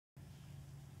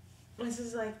This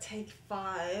is like take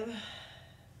 5.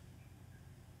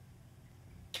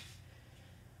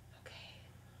 Okay.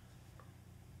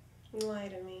 You lie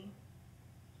to me.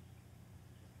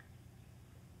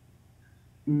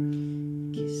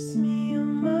 Kiss me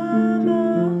on my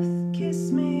mouth,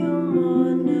 kiss me on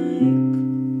my neck.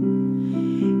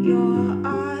 Your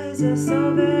eyes are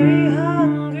so very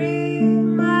hungry,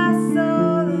 my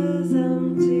soul is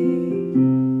empty.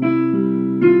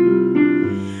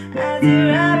 As you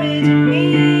ravage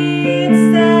me, it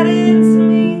saddens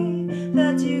me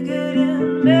that you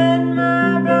couldn't mend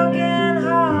my broken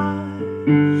heart,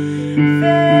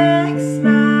 fix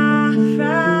my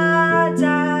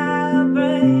fragile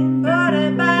brain, put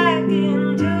it back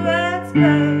into its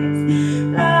place.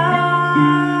 Lie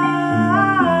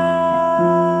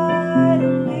to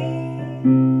me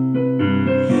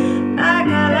like I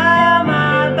lie on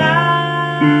my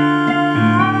back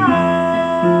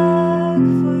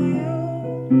for you.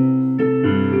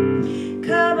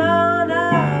 Come on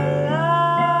now,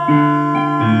 lie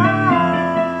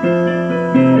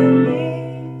to me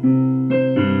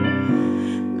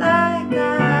like I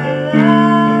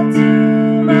lie to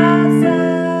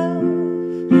myself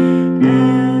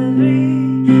every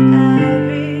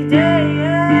day.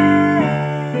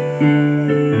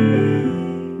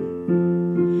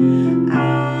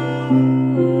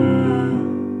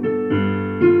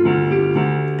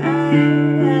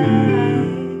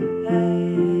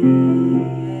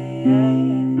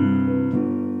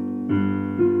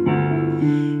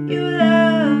 You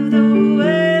love the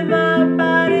way my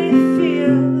body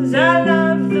feels. I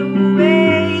love the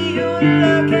way you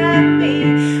look at me.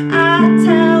 I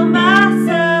tell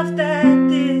myself that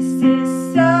this is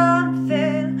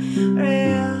something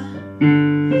real.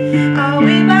 Are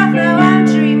we both now? I'm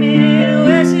dreaming,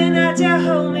 wishing that you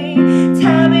hold me.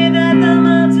 Tell me that the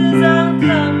monsters aren't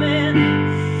coming.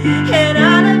 And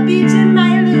on a beach in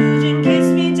my illusion, kiss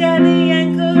me gently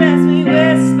and caress me,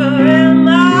 whisper in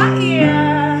my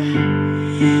ear.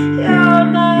 You're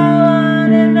my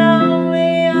one and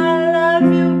only. I love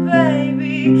you,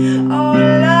 baby. Oh,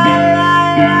 la la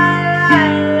la la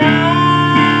la.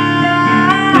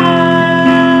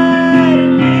 To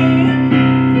me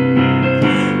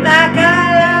like I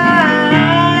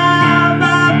lie on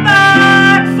my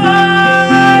back for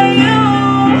you.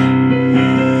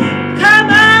 Come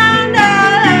on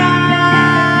now,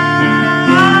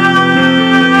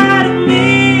 lie to me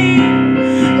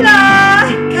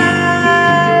like I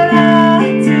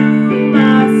lie to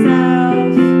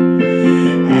myself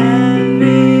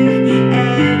every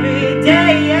day.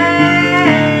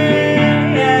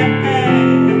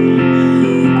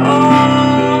 Oh,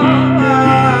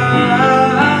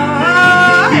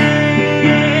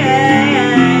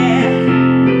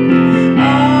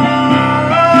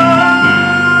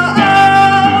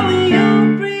 you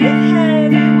breathe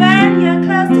heavy when you're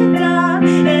close to dawn,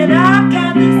 and I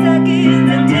count the seconds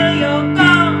until you're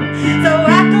gone, so I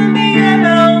can be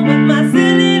alone with my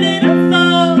silly little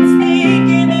thoughts,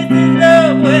 thinking this is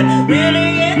love when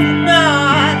really it's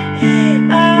not.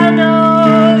 I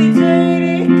know you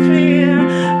made it clear,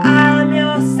 I'm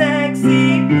your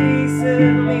sexy piece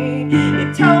of me.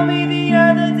 You told me the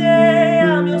other day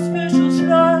I'm your special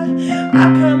slut. I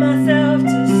cry myself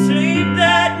to sleep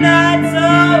that night, so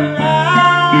lie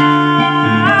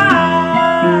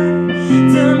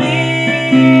to me.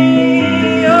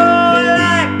 Oh,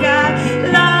 like I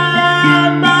lie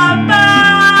on my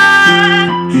back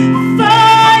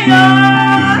for your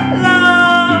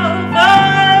love. Oh,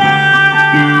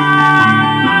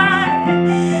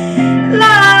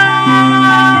 lie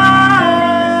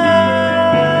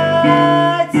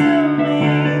to me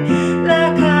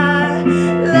like I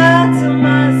lie to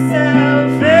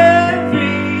myself every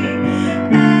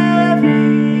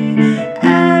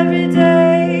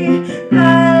day.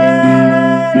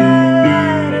 Lie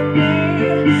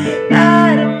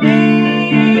to me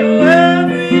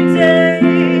every day.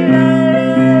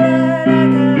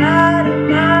 Like I lie to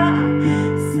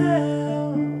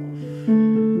myself,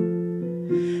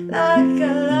 like I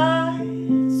lie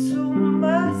to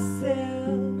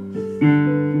myself.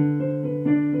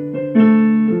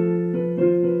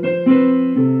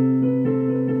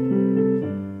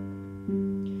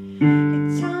 You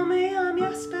tell me I'm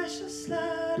your special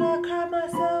slut. I cry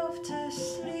myself